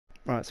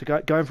Right, so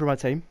going through my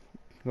team.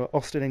 We've got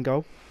Austin in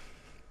goal.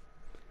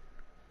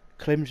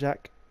 Klimjak,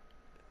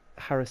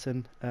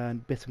 Harrison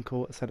and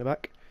Bittencourt at centre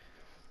back.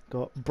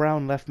 Got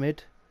Brown left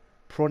mid.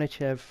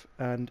 Pronichev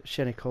and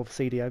Shenikov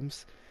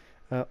CDMs.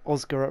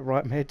 Oscar at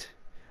right mid.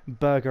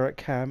 Berger at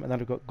cam. And then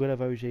we've got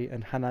Guilavogi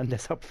and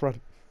Hernandez up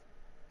front.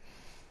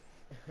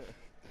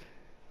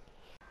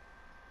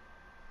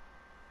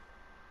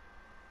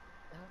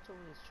 How tall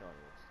is Charlie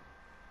Austin?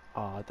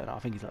 Oh, I don't know. I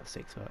think he's like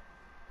 6 foot.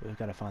 We're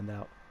going to find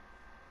out.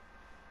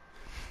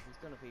 He's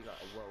gonna be like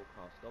a world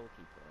class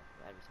goalkeeper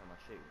every time I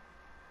shoot.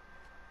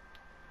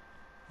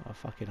 I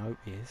fucking hope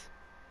he is.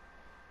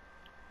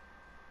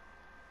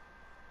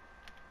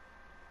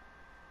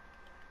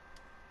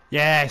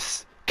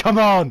 Yes! Come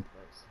on!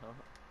 Great start.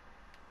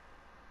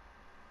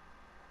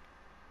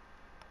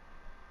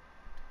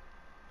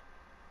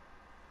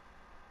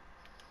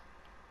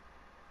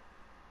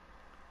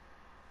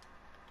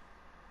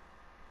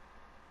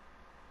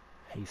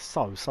 He's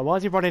so. Why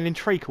is he running in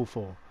treacle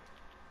for?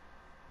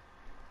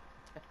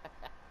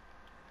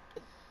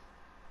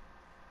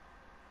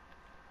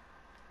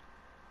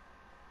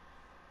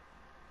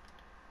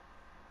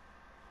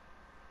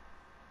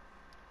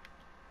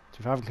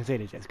 If I haven't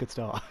conceded yet, it's a good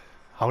start.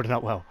 Holding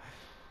up well.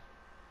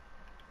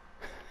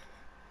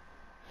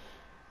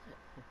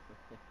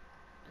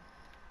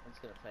 I'm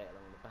just gonna play it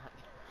along the back.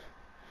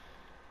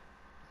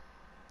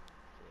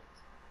 Shit.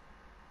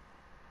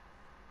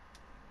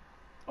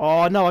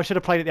 Oh no, I should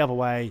have played it the other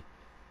way.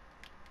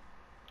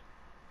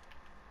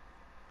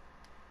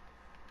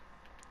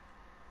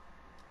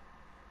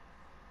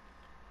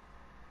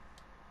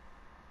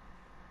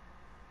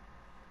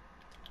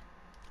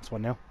 That's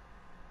 1-0.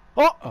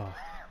 Oh!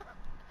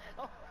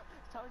 Oh,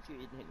 told you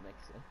he'd nearly make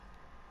it.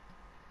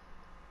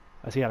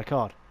 Has he had a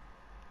card?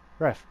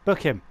 Ref,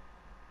 book him.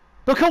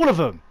 Book all of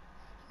them!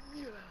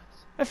 Yes.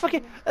 They're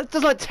fucking...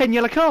 There's like 10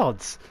 yellow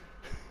cards.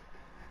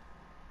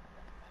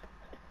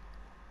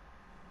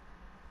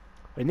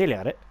 We nearly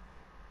had it.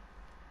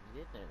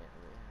 You did know that,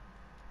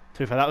 yeah. To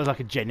be fair, that was like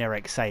a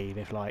generic save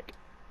if like...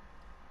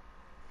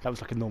 That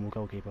was like a normal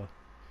goalkeeper.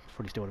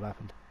 Probably still would have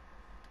happened.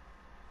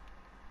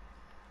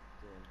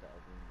 Doing better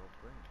than Rob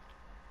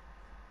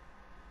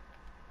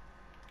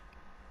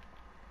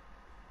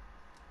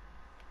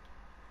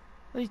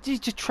Green. He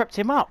just tripped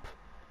him up.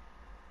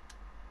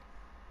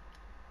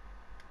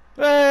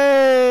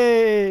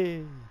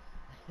 Hey!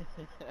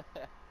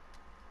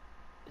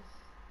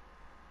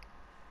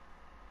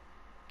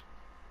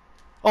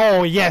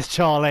 Oh yes,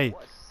 Charlie.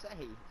 What a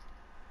save!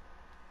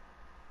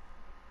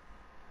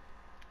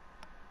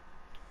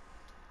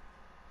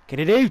 Get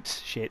it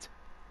out. Shit.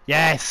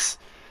 Yes.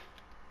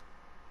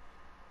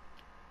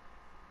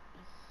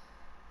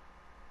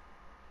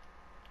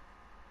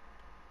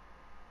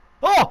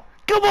 Oh,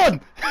 come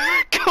on.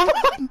 Come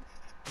on.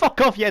 Fuck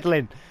off,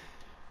 Yedlin.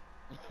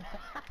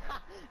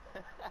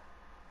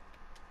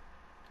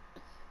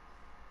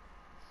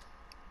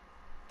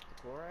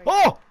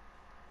 Oh.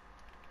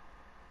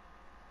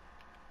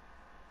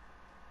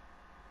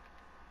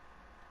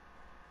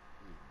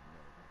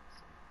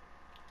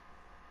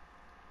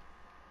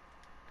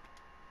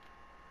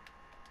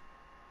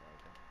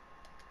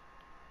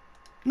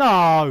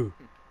 No.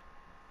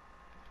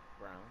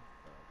 Brown.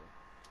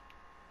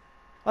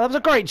 Oh, that was a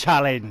great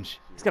challenge.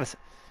 He's gonna.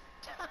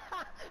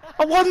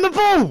 I won the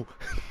ball.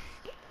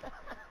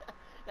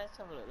 Let's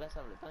have a look. Let's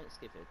have a look. Don't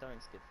skip it.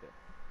 Don't skip it.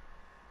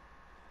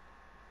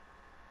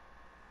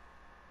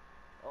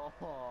 Oh.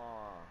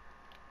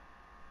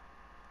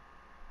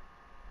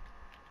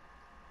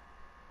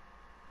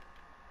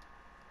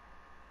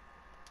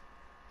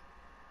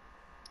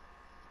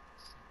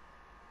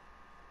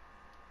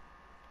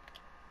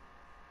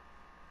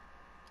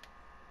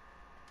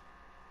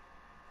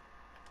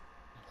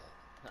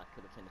 That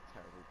could have been a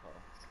terrible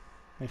pass.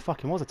 It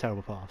fucking was a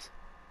terrible pass.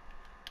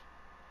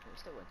 It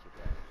still went to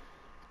your goal.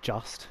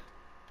 Just.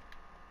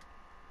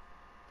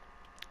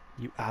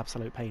 You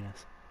absolute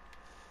penis.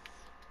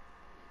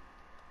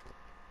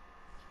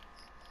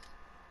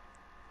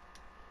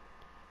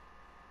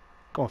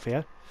 Go on,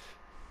 Theo.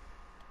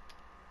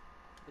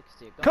 Looks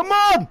to your goal. Come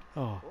on!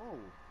 Oh. Oh.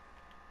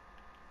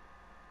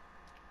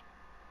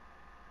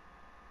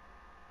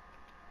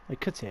 They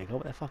could see a goal,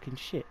 but they're fucking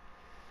shit.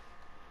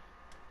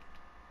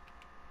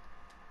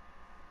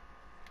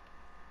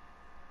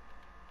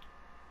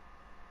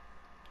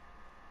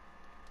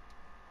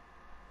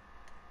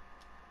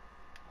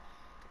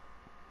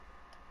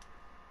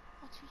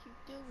 What are you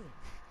doing?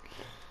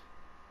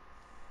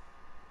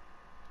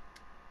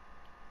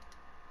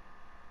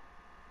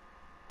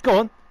 Go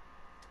on.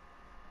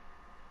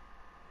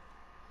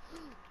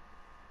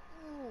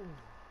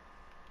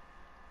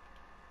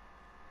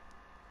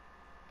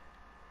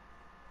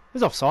 It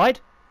was offside.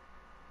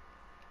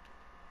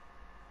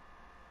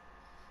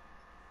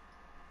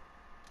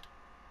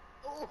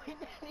 Oh, he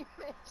nearly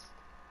missed.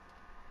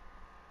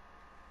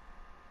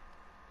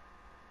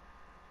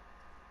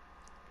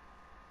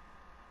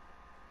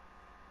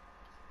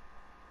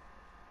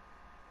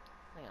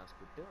 I think that was a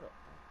good build up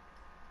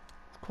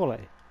there.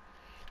 Quality.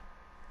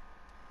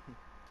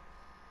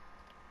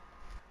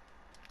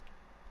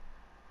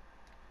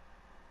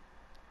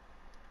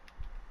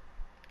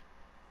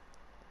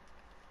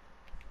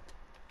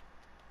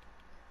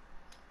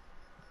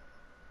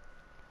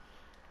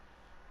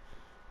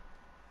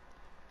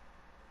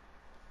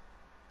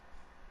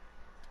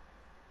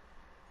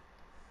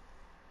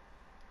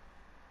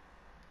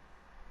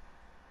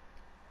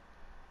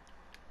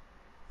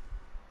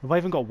 Have I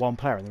even got one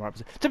player in the right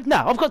position? No,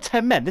 I've got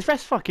 10 men. This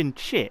rest fucking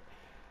shit.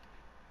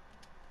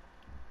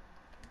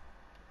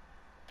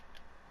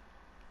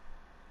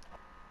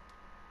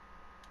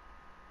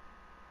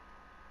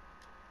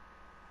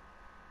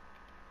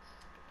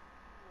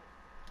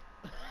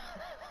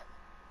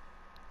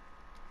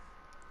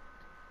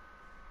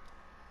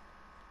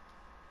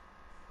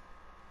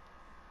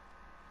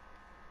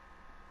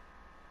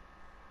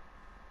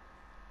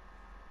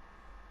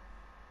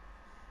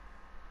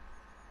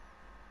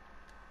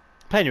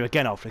 Playing you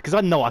again, Alfred, because I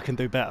know I can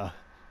do better.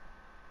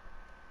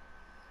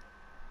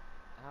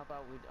 How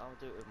about I'll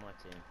do it with my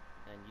team,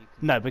 and you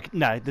can. No, but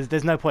no,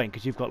 there's no point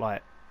because you've got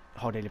like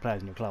hardly any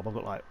players in your club. I've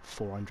got like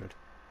 400.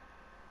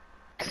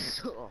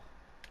 Oh,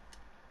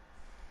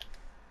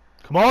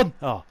 Come on!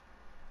 Oh.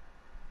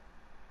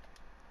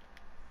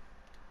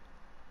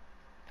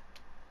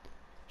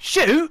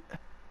 Shoot!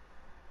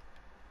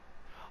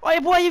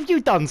 Why have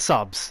you done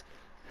subs?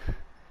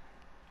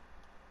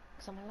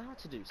 because I'm allowed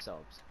to do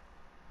subs.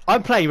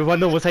 I'm playing with my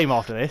normal team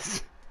after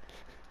this.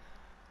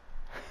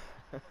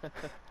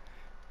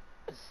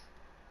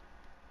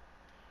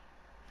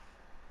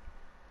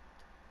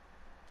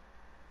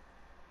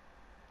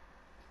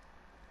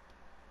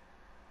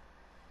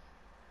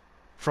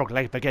 Frog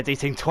leg baguette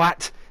eating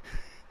twat.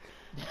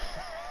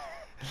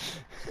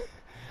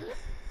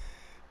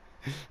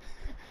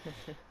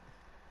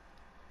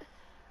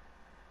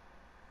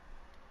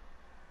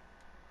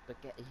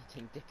 Baguette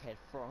eating dickhead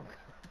frog.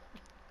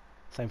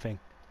 Same thing.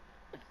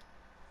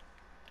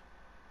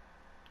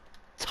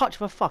 Touch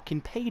of a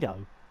fucking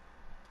pedo.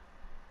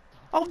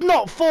 Oh,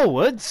 not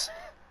forwards!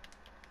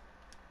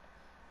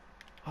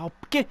 Oh,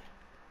 get.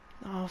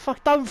 Oh,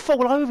 fuck, don't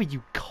fall over,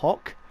 you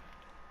cock.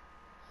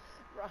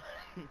 Run.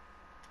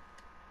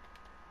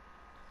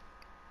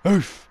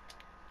 Oof!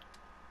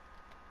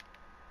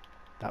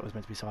 That was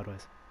meant to be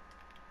sideways.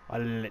 They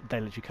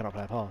literally cannot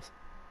play a pass.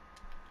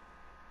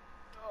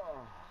 Oh.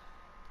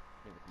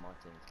 I think with my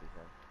team, to be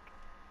fair.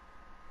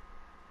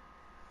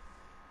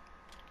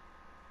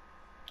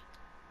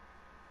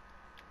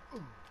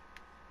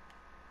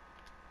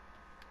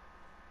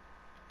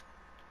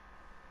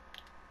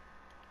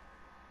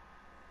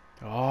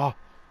 Oh!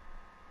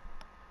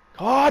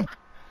 Come on!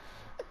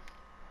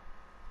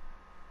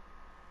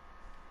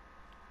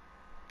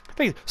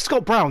 Thing is,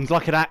 Scott Brown's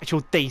like an actual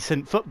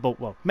decent football.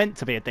 Well, meant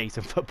to be a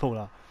decent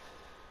footballer.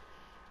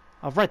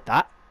 I've read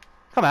that.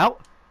 Come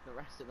out. The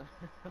rest of them.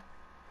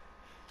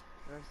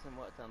 The rest of them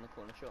work down the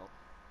corner shop.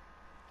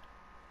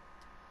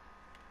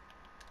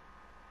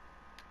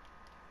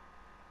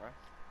 Right.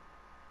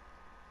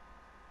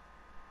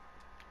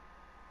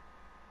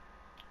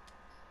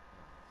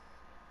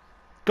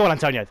 Go on,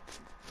 Antonio.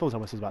 Full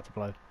time whistle's about to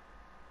blow.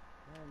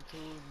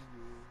 Antonio.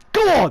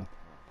 Go on!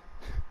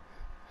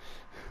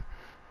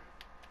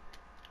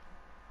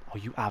 Oh,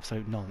 you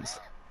absolute nonce.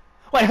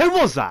 Wait, who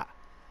was that?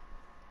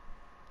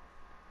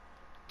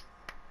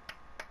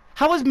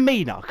 How was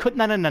Mina?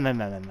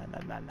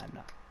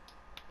 No.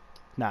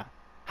 Nah.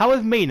 How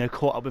has Mina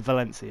caught up with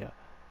Valencia?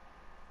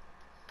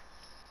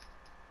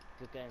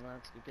 Good game,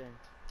 lads. Good game.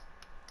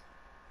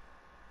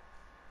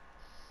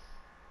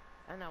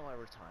 And now I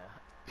retire.